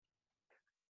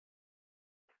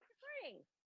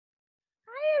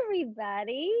Hi,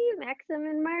 everybody. Maxim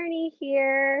and Marnie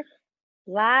here,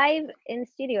 live in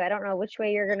studio. I don't know which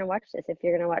way you're going to watch this. If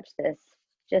you're going to watch this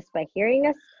just by hearing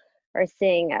us or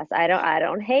seeing us, I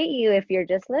don't hate you if you're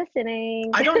just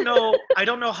listening. I don't know. I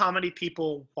don't know how many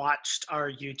people watched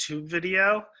our YouTube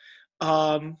video.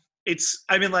 I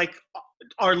mean, like,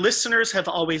 our listeners have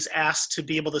always asked to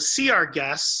be able to see our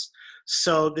guests.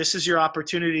 So this is your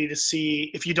opportunity to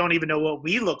see. If you don't even know what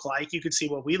we look like, you could see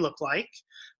what we look like.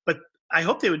 But I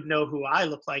hope they would know who I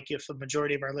look like if the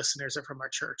majority of our listeners are from our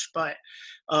church. But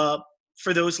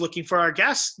for those looking for our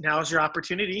guests, now is your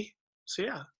opportunity. So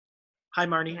yeah. Hi,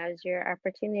 Marnie. Now's your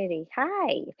opportunity.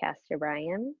 Hi, Pastor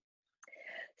Brian.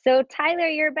 So Tyler,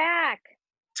 you're back.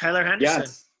 Tyler Henderson.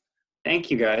 Yes.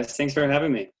 Thank you, guys. Thanks for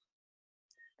having me.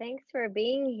 Thanks for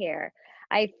being here.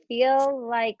 I feel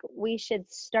like we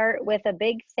should start with a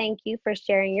big thank you for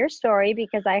sharing your story,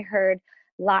 because I heard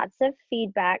lots of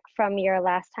feedback from your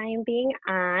last time being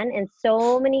on, and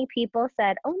so many people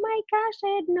said, oh my gosh,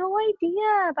 I had no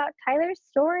idea about Tyler's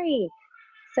story.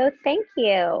 So thank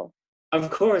you. Of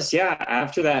course, yeah.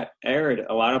 After that aired,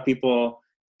 a lot of people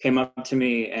came up to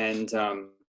me and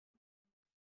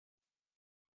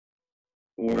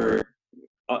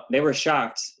they were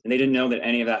shocked, and they didn't know that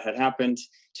any of that had happened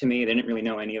to me. They didn't really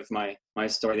know any of my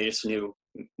story. They just knew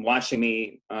watching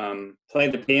me play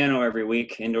the piano every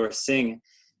week and or sing.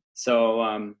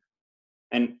 So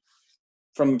and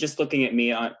from just looking at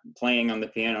me playing on the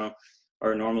piano,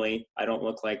 or normally I don't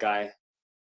look like I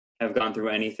have gone through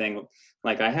anything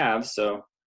like I have. So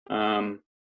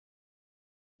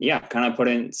yeah, kind of put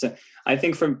in. So I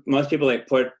think for most people, they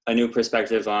put a new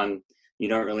perspective on, you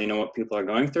don't really know what people are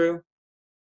going through.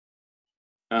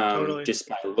 Totally. Just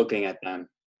by looking at them.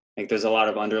 Like, there's a lot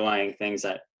of underlying things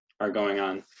that are going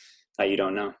on that you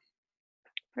don't know.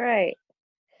 Right.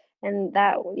 And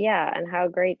that, yeah, and how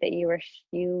great that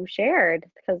you shared,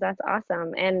 because that's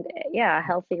awesome. And yeah, a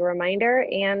healthy reminder,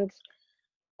 and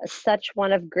such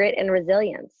one of grit and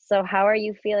resilience. So how are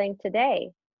you feeling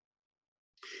today?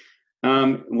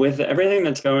 With everything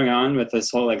that's going on with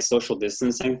this whole like social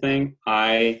distancing thing,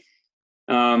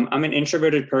 I'm an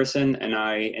introverted person and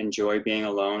I enjoy being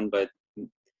alone, but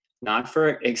not for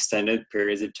extended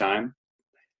periods of time.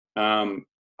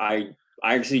 I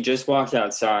actually just walked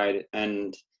outside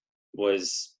and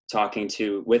was talking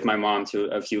with my mom to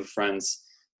a few friends,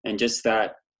 and just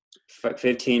that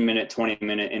 15-minute,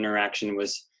 20-minute interaction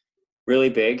was really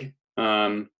big.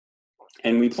 And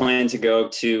we plan to go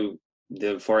to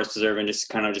the forest preserve and just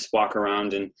kind of just walk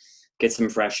around and get some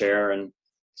fresh air and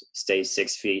stay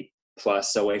 6 feet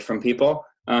plus away from people.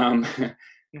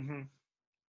 Mm-hmm.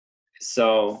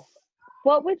 So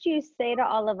what would you say to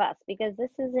all of us? Because this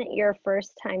isn't your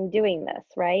first time doing this,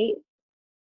 right?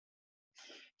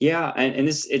 Yeah, and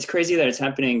it's crazy that it's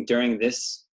happening during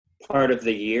this part of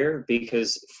the year,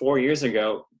 because 4 years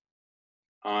ago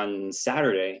on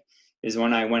Saturday is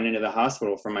when I went into the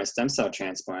hospital for my stem cell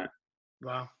transplant.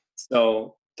 Wow.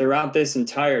 So throughout this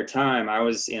entire time, I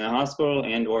was in the hospital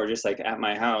and or just like at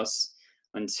my house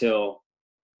until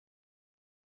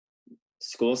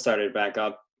school started back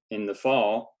up in the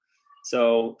fall.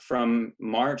 So from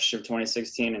March of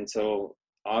 2016 until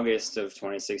August of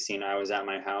 2016, I was at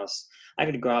my house. I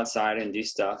could go outside and do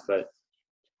stuff, but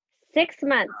 6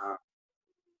 months.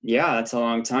 Yeah, that's a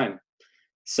long time.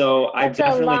 So That's I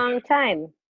definitely a long time.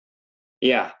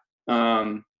 Yeah.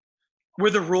 Were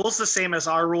the rules the same as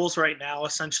our rules right now,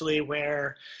 essentially,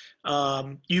 where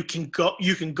you can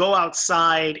go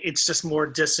outside, it's just more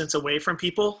distance away from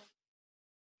people?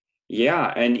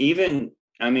 Yeah, and even,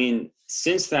 I mean,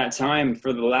 since that time,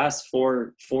 for the last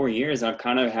four years, I've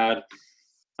kind of had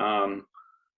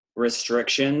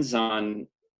restrictions on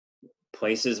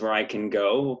places where I can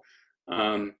go.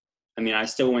 I mean, I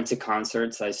still went to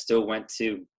concerts, I still went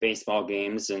to baseball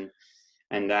games, and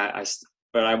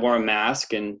but I wore a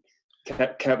mask and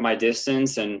kept my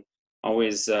distance, and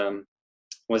always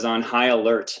was on high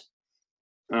alert.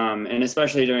 And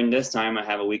especially during this time, I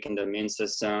have a weakened immune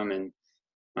system, and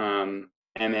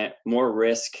am at more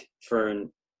risk for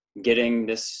getting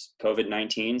this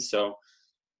COVID-19. So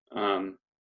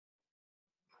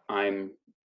I'm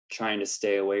trying to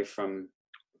stay away from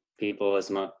people as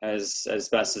much as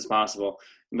best as possible.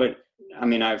 But I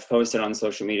mean, I've posted on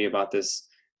social media about this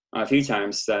a few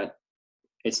times, that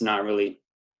it's not really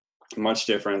much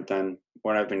different than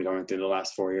what I've been going through the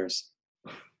last 4 years.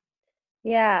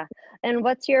 Yeah. And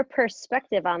what's your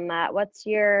perspective on that? What's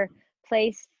your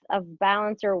place of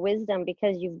balance or wisdom,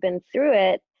 because you've been through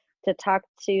it, to talk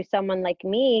to someone like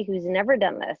me who's never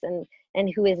done this, and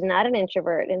who is not an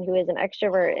introvert and who is an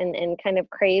extrovert, and kind of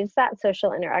craves that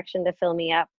social interaction to fill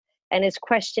me up? and is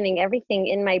questioning everything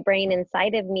in my brain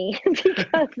inside of me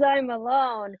because I'm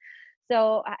alone.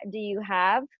 So do you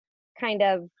have kind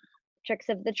of tricks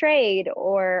of the trade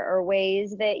or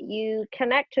ways that you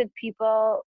connect with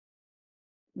people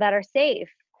that are safe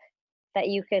that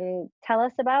you can tell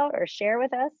us about or share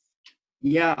with us?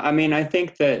 Yeah, I mean, I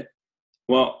think that,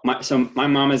 well, my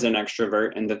mom is an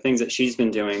extrovert, and the things that she's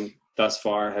been doing thus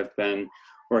far have been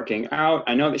working out.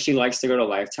 I know that she likes to go to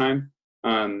Lifetime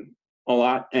a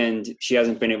lot, and she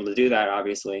hasn't been able to do that,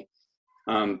 obviously.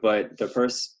 But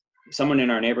someone in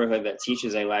our neighborhood that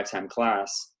teaches a Lifetime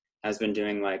class has been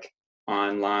doing like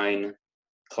online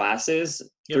classes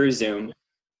through Zoom,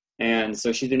 and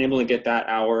so she's been able to get that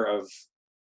hour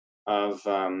of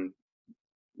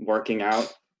working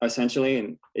out essentially,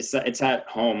 and it's at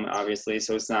home, obviously,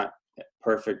 so it's not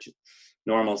perfect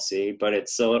normalcy, but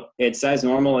it's as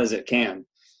normal as it can.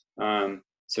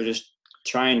 So just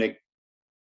trying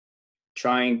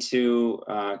to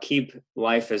keep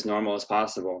life as normal as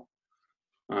possible.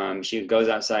 She goes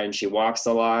outside and she walks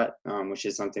a lot, which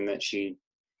is something that she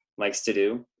likes to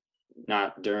do,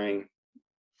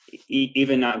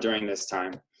 even not during this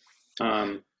time.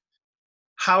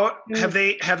 How have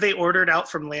they ordered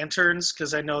out from Lanterns?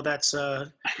 Because I know that's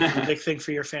a big thing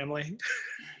for your family.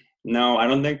 No, I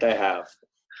don't think they have.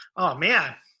 Oh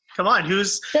man, come on! You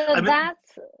got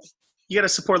to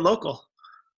support local.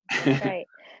 Right.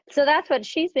 So that's what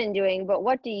she's been doing. But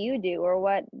what do you do, or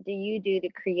what do you do to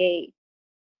create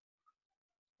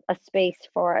a space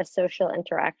for a social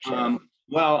interaction?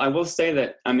 Well, I will say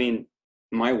that, I mean,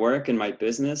 my work and my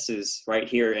business is right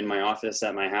here in my office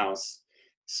at my house.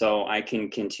 So I can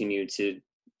continue to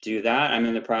do that. I'm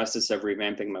in the process of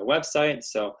revamping my website.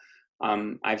 So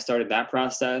I've started that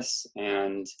process,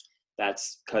 and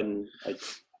that's cutting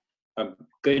a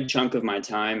good chunk of my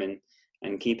time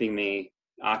and keeping me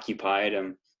occupied.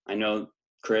 I know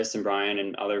Chris and Brian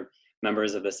and other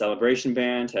members of the Celebration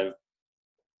Band have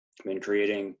been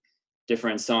creating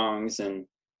different songs and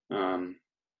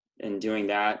doing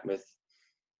that with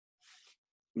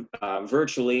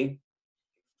virtually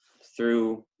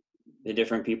through the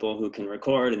different people who can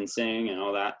record and sing and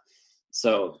all that.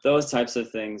 So those types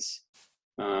of things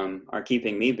are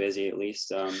keeping me busy, at least.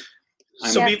 So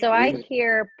I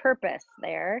hear purpose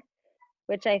there,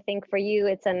 which I think for you,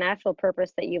 it's a natural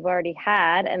purpose that you've already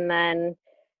had, and then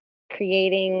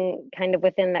creating kind of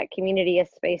within that community a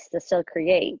space to still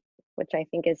create, which I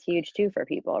think is huge too for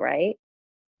people, right?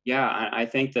 Yeah, I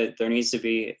think that there needs to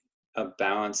be a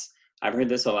balance. I've heard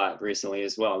this a lot recently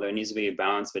as well. There needs to be a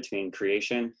balance between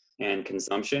creation and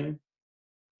consumption.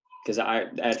 Because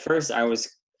at first I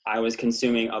was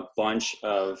consuming a bunch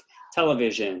of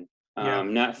television,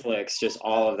 Netflix, just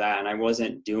all of that, and I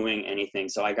wasn't doing anything.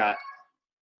 So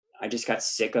I just got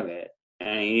sick of it, and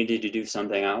I needed to do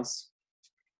something else.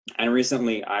 And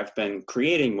recently I've been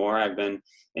creating more. I've been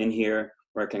in here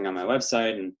working on my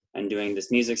website and doing this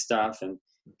music stuff. And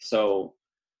so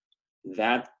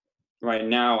that right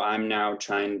now I'm now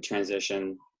trying to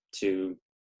transition to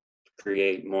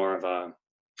create more of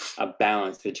a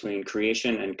balance between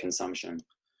creation and consumption.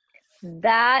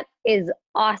 That is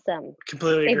awesome.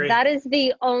 Completely agree. If that is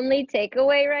the only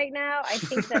takeaway right now, I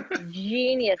think that's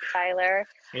genius, Tyler.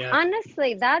 Yeah.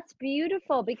 Honestly, that's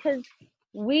beautiful, because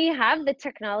we have the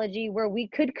technology where we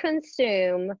could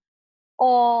consume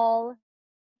all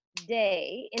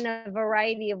day in a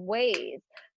variety of ways.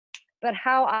 But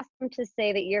how awesome to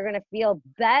say that you're going to feel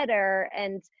better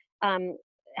and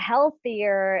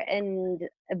healthier and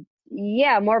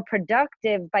more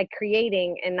productive by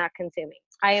creating and not consuming.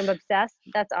 I am obsessed.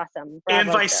 That's awesome. Bravo, and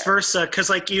vice sir. versa, because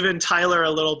like even Tyler a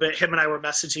little bit, him and I were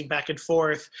messaging back and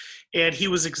forth, and he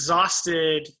was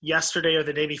exhausted yesterday or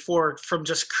the day before from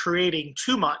just creating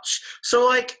too much. So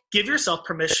like give yourself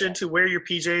permission to wear your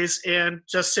PJs and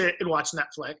just sit and watch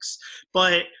Netflix.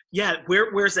 But yeah,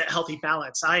 where's that healthy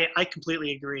balance? I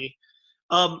completely agree.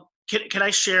 Can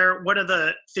I share one of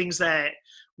the things that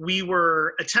we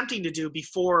were attempting to do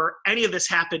before any of this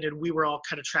happened and we were all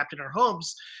kind of trapped in our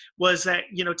homes, was that,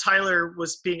 Tyler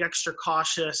was being extra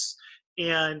cautious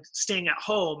and staying at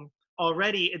home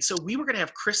already. And so we were going to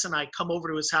have Chris and I come over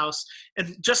to his house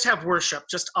and just have worship,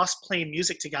 just us playing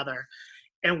music together.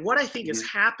 And what I think has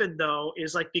happened, though,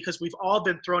 is like, because we've all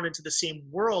been thrown into the same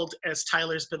world as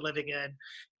Tyler's been living in,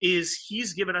 is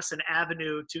he's given us an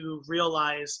avenue to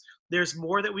realize there's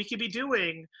more that we could be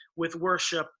doing with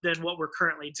worship than what we're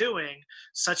currently doing,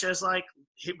 such as like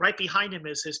right behind him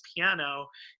is his piano.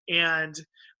 And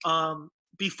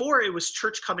before it was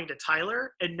church coming to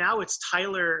Tyler, and now it's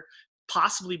Tyler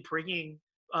possibly bringing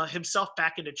himself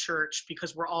back into church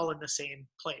because we're all in the same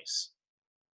place.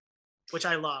 which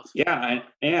I love.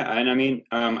 And I mean,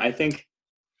 I think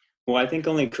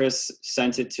only Chris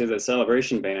sent it to the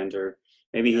Celebration band, or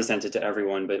maybe he sent it to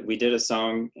everyone. But we did a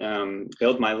song,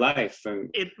 "Build My Life," from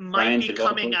It might Brian be did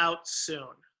coming vocals. out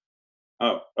soon,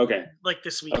 Oh, okay, like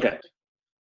this weekend.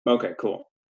 okay, cool.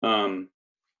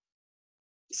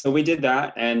 So we did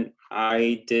that, and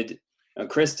I did.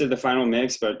 Chris did the final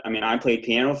mix, but I mean, I played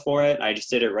piano for it. I just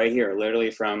did it right here, literally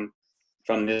from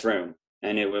this room,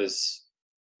 and it was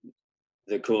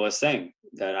the coolest thing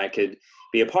that I could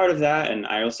be a part of that. And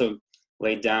I also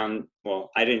laid down.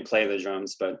 Well, I didn't play the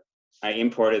drums, but I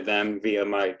imported them via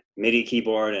my MIDI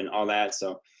keyboard and all that.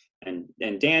 So, and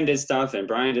Dan did stuff, and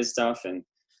Brian did stuff, and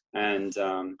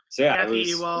so yeah, Kathy it was.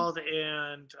 Ewald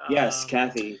and Yes,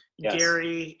 Kathy. Yes.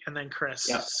 Gary, and then Chris.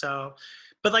 Yeah. So,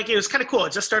 but like it was kind of cool.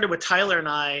 It just started with Tyler and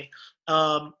I,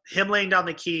 him laying down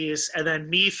the keys, and then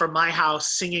me from my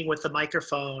house singing with the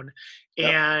microphone,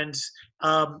 Yep. and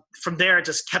from there it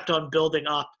just kept on building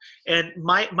up. And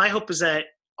my hope is that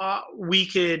we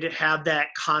could have that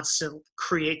constant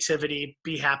creativity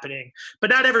be happening, but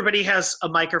not everybody has a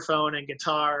microphone and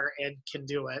guitar and can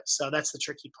do it. So that's the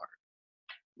tricky part.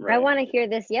 Right. I want to hear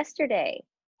this yesterday.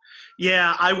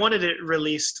 Yeah, I wanted it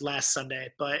released last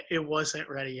Sunday, but it wasn't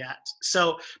ready yet.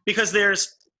 So because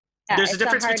there's a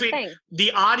difference between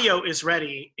the audio is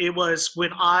ready. It was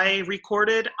when I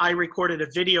recorded a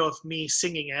video of me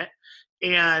singing it,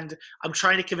 and I'm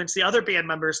trying to convince the other band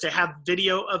members to have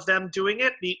video of them doing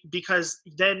it, because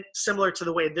then, similar to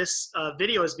the way this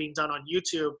video is being done on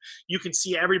YouTube, you can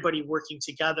see everybody working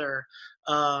together.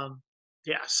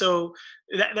 So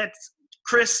that's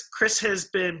Chris has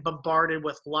been bombarded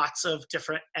with lots of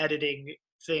different editing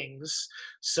things,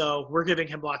 so we're giving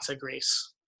him lots of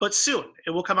grace. But soon, it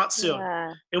will come out soon.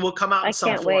 Yeah. It will come out in some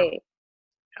form. I can't wait.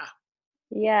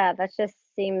 Yeah, that just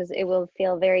seems, it will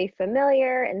feel very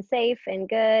familiar and safe and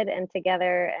good and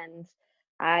together. And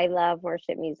I love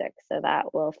worship music, so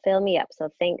that will fill me up. So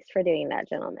thanks for doing that,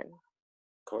 gentlemen.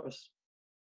 Of course.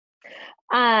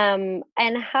 And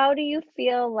how do you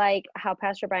feel like, how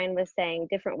Pastor Brian was saying,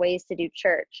 different ways to do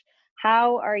church?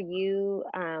 How are you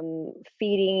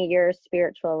feeding your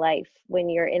spiritual life when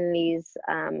you're in these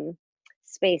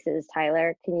spaces,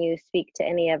 Tyler? Can you speak to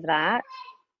any of that?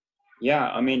 Yeah,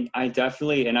 I mean, I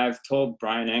definitely, and I've told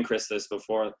Brian and Chris this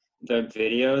before, the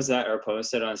videos that are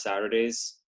posted on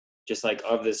Saturdays, just like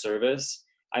of the service,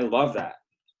 I love that.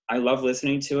 I love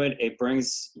listening to it. It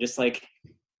brings just like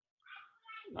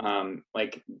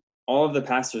all of the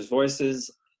pastors'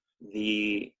 voices,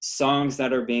 the songs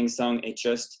that are being sung, it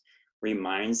just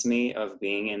reminds me of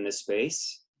being in the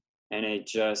space. And it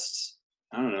just,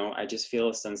 I don't know, I just feel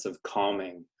a sense of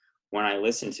calming when I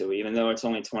listen to it, even though it's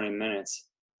only 20 minutes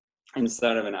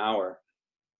instead of an hour.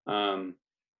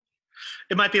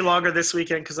 It might be longer this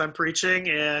weekend because I'm preaching,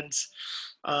 and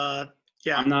we'll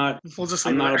just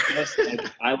leave I'm not oppressed.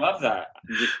 I love that.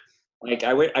 Like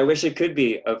I wish it could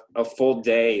be a full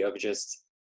day of just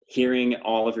hearing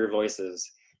all of your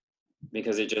voices,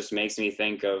 because it just makes me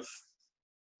think of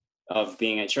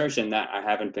being at church, and that I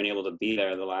haven't been able to be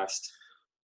there the last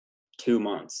 2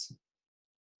 months.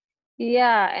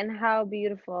 Yeah, and how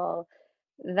beautiful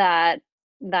that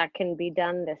can be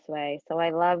done this way. So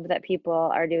I love that people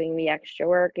are doing the extra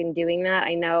work and doing that.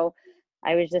 I know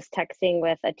I was just texting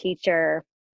with a teacher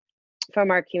from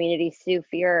our community, Sue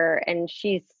Fear, and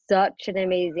she's such an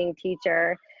amazing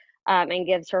teacher, and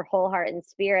gives her whole heart and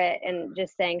spirit, and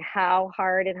just saying how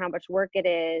hard and how much work it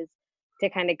is to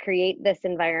kind of create this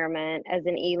environment as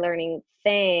an e-learning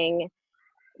thing,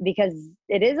 because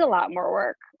it is a lot more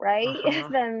work, right?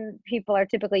 Than people are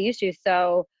typically used to.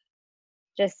 So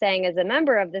just saying, as a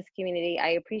member of this community, I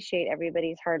appreciate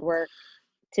everybody's hard work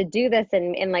to do this.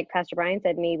 And like Pastor Brian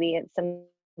said, maybe it's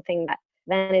something that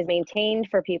then is maintained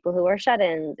for people who are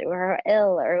shut-ins or are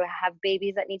ill or have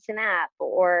babies that need to nap,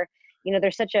 or, you know,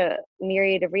 there's such a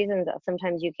myriad of reasons that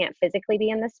sometimes you can't physically be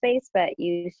in the space, but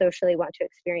you socially want to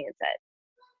experience it.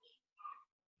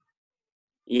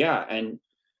 Yeah, and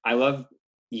I love,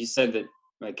 you said that,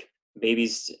 like,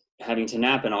 babies having to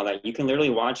nap and all that. You can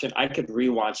literally watch it. I could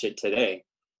rewatch it today.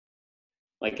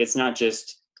 Like, it's not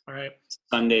just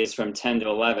Sundays from 10 to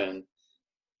 11.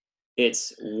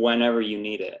 It's whenever you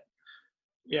need it.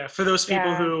 Yeah, for those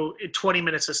people who 20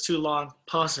 minutes is too long,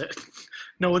 pause it.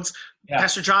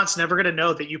 Pastor John's never going to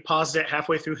know that you paused it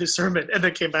halfway through his sermon and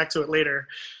then came back to it later.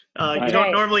 You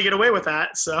don't normally get away with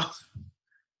that, so.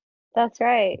 That's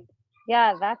right.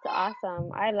 Yeah, that's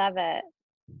awesome. I love it.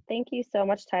 Thank you so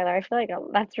much, Tyler. I feel like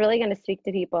that's really going to speak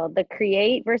to people. The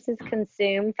create versus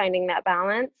consume, finding that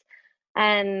balance.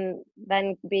 and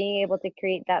then being able to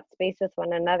create that space with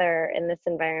one another in this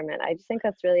environment. I just think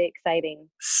that's really exciting.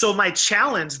 So my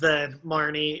challenge then,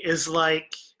 Marnie, is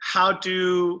like, how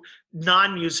do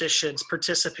non-musicians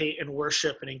participate in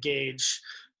worship and engage,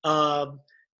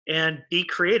 and be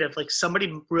creative? Like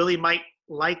somebody really might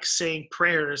like saying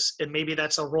prayers, and maybe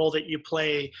that's a role that you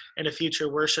play in a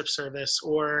future worship service,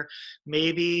 or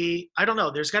maybe, I don't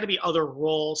know, there's got to be other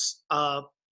roles,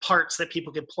 parts that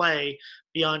people can play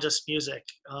beyond just music.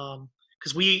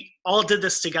 Because we all did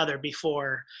this together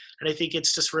before, and I think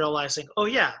it's just realizing, oh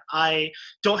yeah, I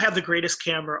don't have the greatest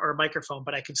camera or microphone,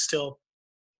 but I can still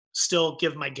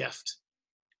give my gift.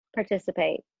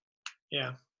 Participate.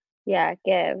 Yeah. Yeah,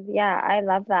 give. Yeah, I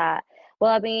love that.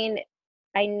 Well, I mean,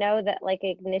 I know that like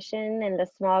Ignition and the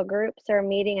small groups are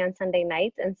meeting on Sunday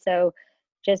nights. And so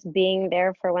just being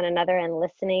there for one another and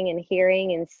listening and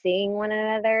hearing and seeing one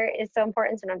another is so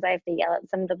important. Sometimes I have to yell at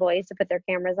some of the boys to put their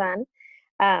cameras on,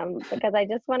 because I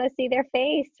just want to see their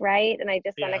face, right? And I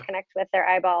just want to Yeah. connect with their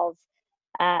eyeballs.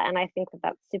 And I think that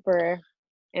that's super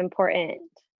important.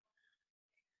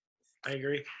 I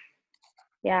agree.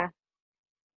 Yeah.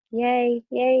 Yay,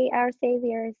 yay, our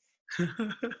saviors.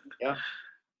 Yeah.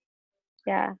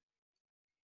 Yeah.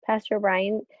 Pastor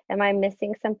Brian, am I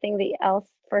missing something else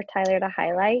for Tyler to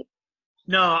highlight?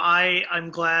 No,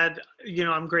 I'm glad,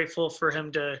 I'm grateful for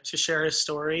him to share his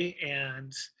story.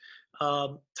 And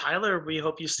Tyler, we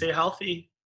hope you stay healthy.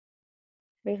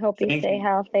 We hope you Thank stay you.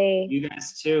 healthy. You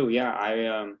guys too. Yeah,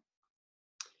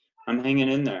 I'm hanging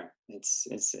in there.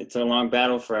 It's a long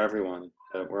battle for everyone,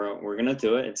 but we're gonna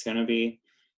do it.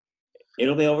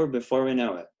 It'll be over before we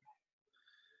know it.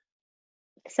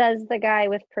 Says the guy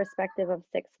with perspective of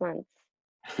 6 months.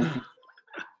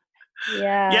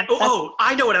 Yeah. Yeah. Oh,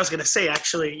 I know what I was gonna say.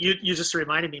 Actually, you just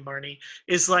reminded me, Marnie.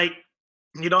 Is like,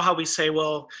 you know how we say,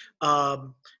 well,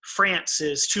 France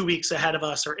is 2 weeks ahead of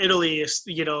us, or Italy is,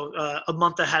 a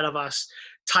month ahead of us.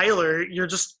 Tyler, you're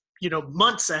just,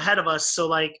 months ahead of us. So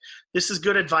like, this is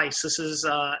good advice. This is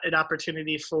an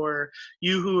opportunity for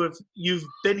you you've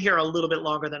been here a little bit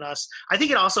longer than us. I think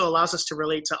it also allows us to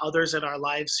relate to others in our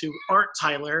lives who aren't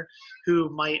Tyler, who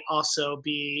might also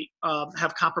be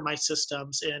have compromised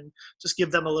systems, and just give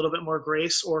them a little bit more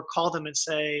grace, or call them and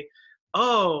say,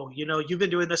 oh, you've been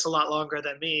doing this a lot longer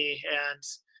than me, and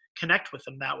connect with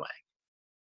them that way.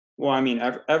 Well, I mean,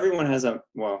 everyone has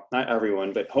well, not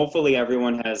everyone, but hopefully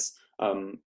everyone has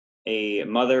a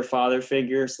mother, father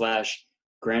figure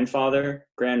 / grandfather,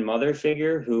 grandmother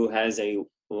figure who has a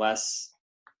less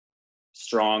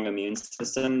strong immune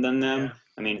system than them. Yeah.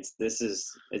 I mean,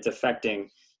 it's affecting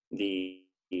the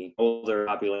older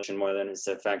population more than it's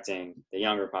affecting the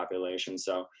younger population.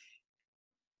 So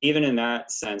even in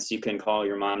that sense, you can call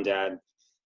your mom, dad,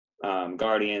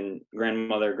 guardian,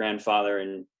 grandmother, grandfather,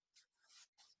 and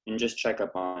just check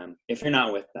up on them if you're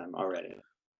not with them already.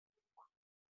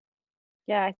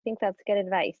 Yeah, I think that's good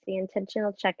advice. The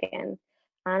intentional check-in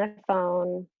on a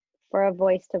phone for a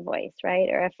voice-to-voice, right?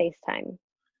 Or a FaceTime.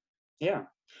 Yeah.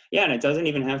 Yeah, and it doesn't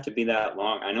even have to be that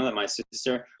long. I know that my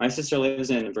sister lives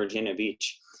in Virginia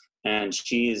Beach, and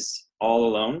she's all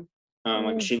alone.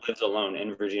 Like she lives alone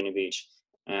in Virginia Beach,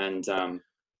 and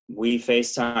we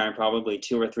FaceTime probably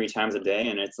 2 or 3 times a day,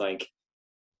 and it's like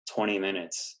 20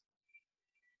 minutes.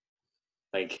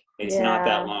 Like it's not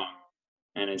that long,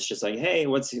 and it's just like, hey,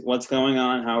 what's going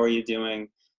on? How are you doing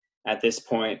at this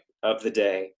point of the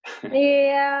day?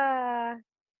 Yeah.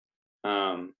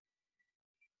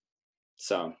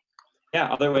 So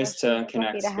yeah, other ways to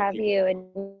connect. Lucky to have you and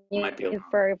you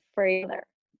for each other.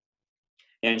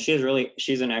 And she's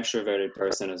an extroverted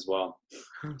person as well.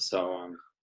 So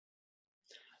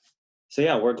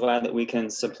yeah, we're glad that we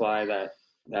can supply that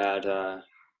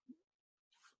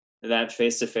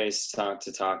face-to-face talk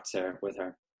with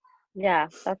her. Yeah,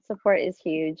 that support is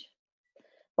huge.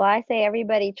 Well, I say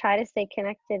everybody try to stay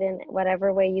connected in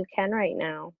whatever way you can right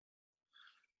now.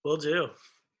 Will do.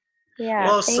 Yeah.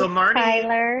 Well, thanks, so Marnie,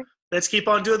 Tyler. Let's keep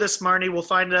on doing this, Marnie. We'll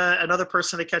find another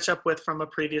person to catch up with from a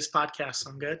previous podcast.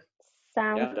 Sound good?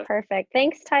 Sounds perfect.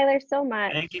 Thanks, Tyler, so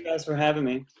much. Thank you guys for having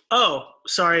me. Oh,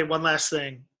 sorry. One last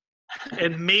thing.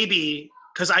 And maybe,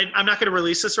 because I'm not going to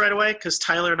release this right away, because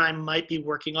Tyler and I might be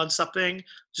working on something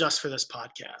just for this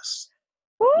podcast.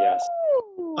 Woo! Yes.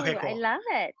 Okay, cool. I love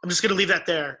it. I'm just going to leave that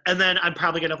there. And then I'm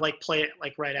probably going to play it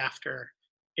right after,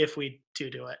 if we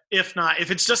do it. If not,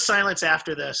 if it's just silence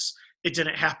after this, it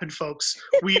didn't happen, folks.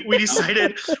 We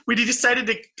decided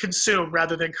to consume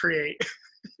rather than create.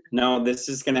 No, this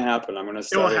is gonna happen. I'm gonna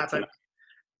start. It will happen.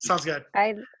 Sounds good.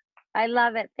 I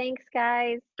love it. Thanks,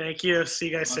 guys. Thanks. See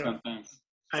you guys soon. Thanks.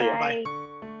 Bye.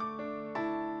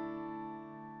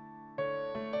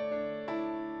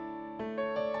 Bye.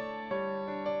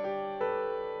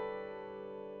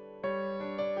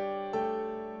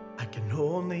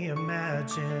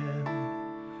 imagine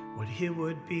what it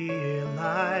would be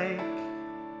like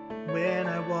when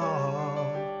I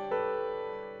walk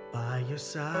by your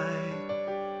side.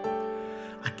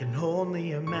 I can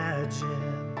only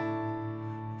imagine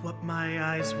what my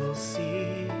eyes will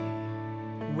see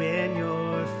when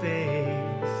your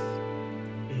face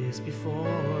is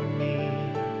before me.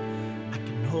 I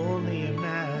can only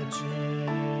imagine.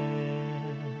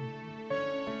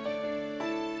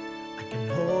 I can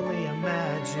only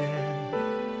imagine.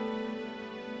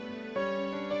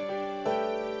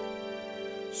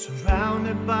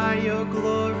 Surrounded by your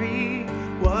glory,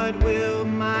 what will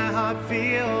my heart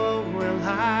feel? Will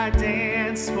I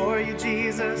dance for you,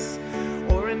 Jesus?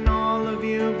 Or in all of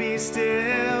you be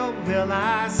still? Will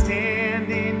I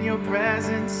stand in your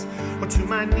presence? Or to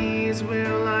my knees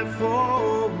will I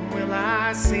fall? Will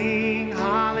I sing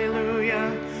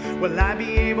hallelujah? Will I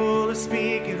be able to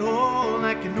speak at all?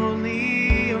 I can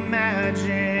only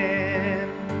imagine.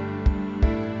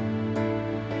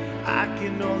 I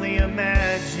can only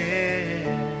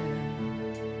imagine.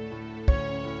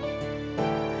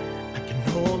 I can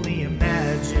only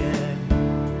imagine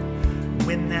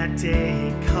when that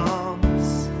day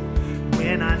comes,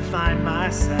 when I find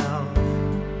myself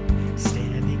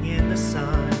standing in the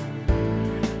sun.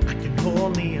 I can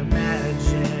only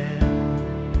imagine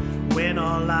when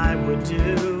all I would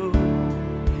do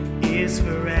is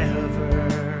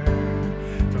forever,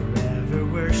 forever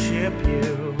worship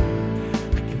you.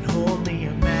 Only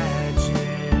imagine.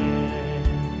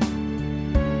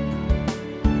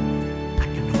 I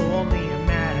can only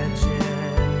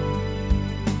imagine.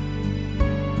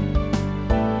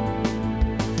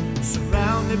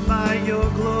 Surrounded by your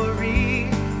glory,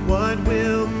 what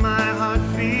will my heart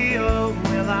feel?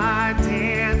 Will I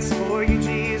dance for you,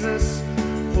 Jesus?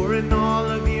 Or in all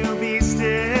of you be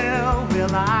still?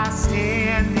 Will I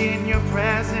stand in your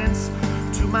presence?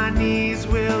 To my knees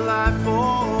will I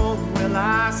fall? Will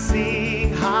I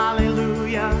sing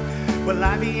hallelujah? Will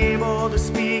I be able to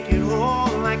speak at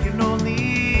all? I can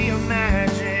only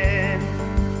imagine.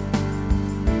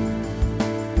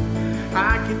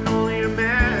 I can only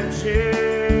imagine.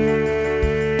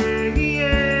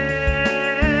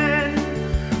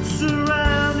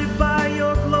 Surrounded by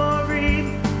your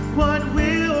glory, what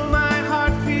will my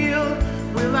heart feel?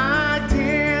 Will I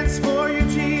dance for you,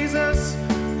 Jesus?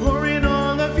 Or in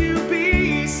all of you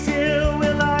be still?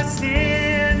 Will I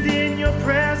stand in your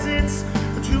presence?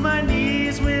 To my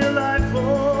knees will I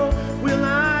fall? Will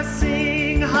I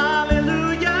sing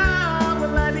hallelujah?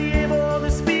 Will I be able to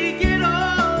speak it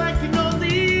all? I can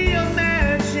only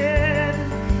imagine.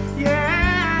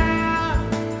 Yeah,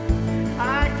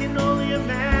 I can only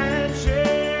imagine.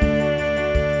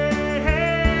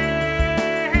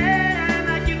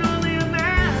 I can only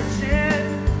imagine.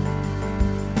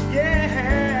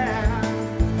 Yeah,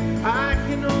 I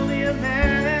can only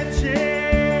imagine.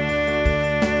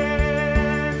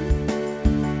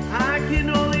 I can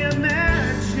only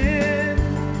imagine.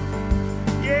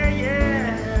 Yeah, yeah,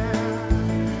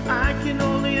 I can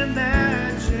only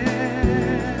imagine.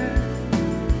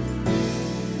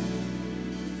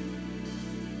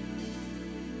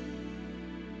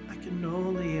 I can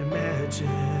only imagine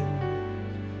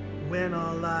when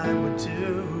all I would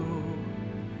do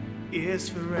is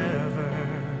forever,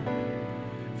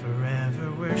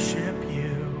 forever worship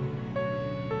you.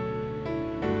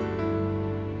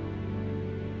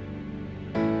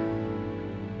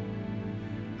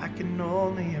 I can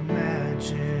only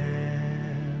imagine.